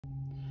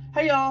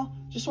Hey y'all,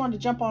 just wanted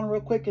to jump on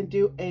real quick and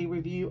do a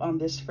review on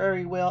this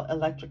Fairy Wheel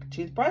electric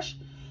toothbrush.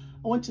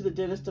 I went to the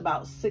dentist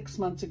about 6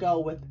 months ago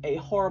with a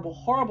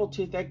horrible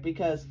toothache,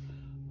 because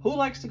who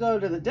likes to go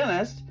to the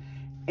dentist?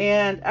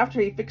 And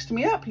after he fixed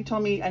me up, he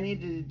told me I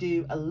needed to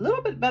do a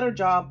little bit better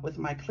job with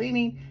my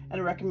cleaning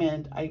and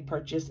recommend I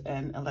purchase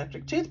an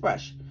electric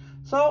toothbrush.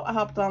 So I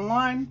hopped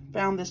online,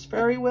 found this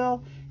Fairy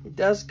Wheel. It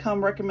does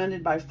come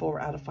recommended by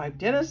 4 out of 5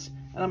 dentists,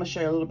 and I'm gonna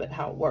show you a little bit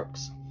how it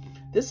works.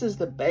 This is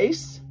the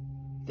base.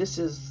 This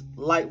is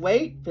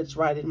lightweight, fits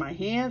right in my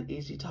hand,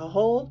 easy to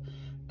hold.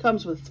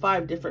 Comes with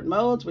 5 different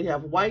modes. We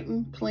have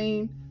whiten,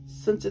 clean,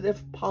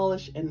 sensitive,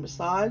 polish, and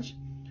massage.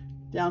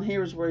 Down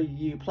here is where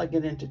you plug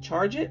it in to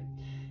charge it.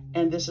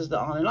 And this is the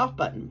on and off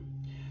button.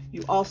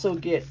 You also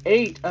get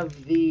 8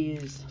 of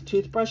these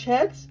toothbrush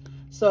heads.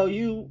 So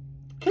you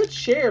could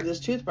share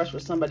this toothbrush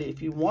with somebody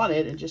if you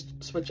wanted and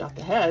just switch out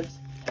the heads.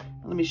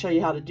 Let me show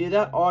you how to do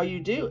that. All you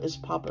do is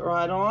pop it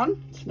right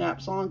on,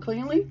 snaps on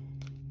cleanly,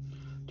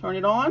 turn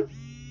it on,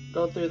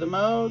 go through the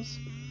modes,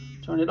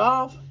 turn it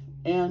off,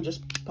 and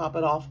just pop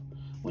it off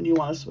when you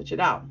want to switch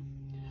it out.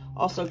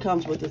 Also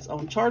comes with its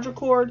own charger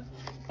cord,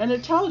 and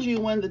it tells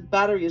you when the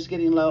battery is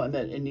getting low and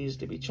that it needs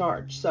to be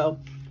charged. So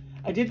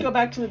I did go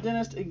back to the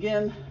dentist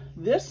again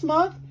this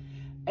month,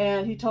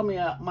 and he told me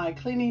my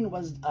cleaning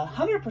was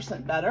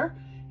 100% better.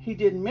 He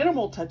did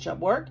minimal touch-up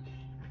work,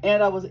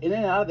 and I was in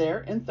and out of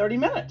there in 30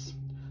 minutes.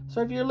 So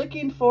if you're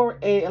looking for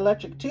an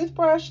electric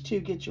toothbrush to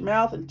get your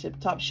mouth in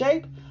tip-top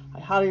shape, I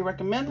highly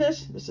recommend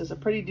this. This is a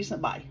pretty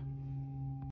decent buy.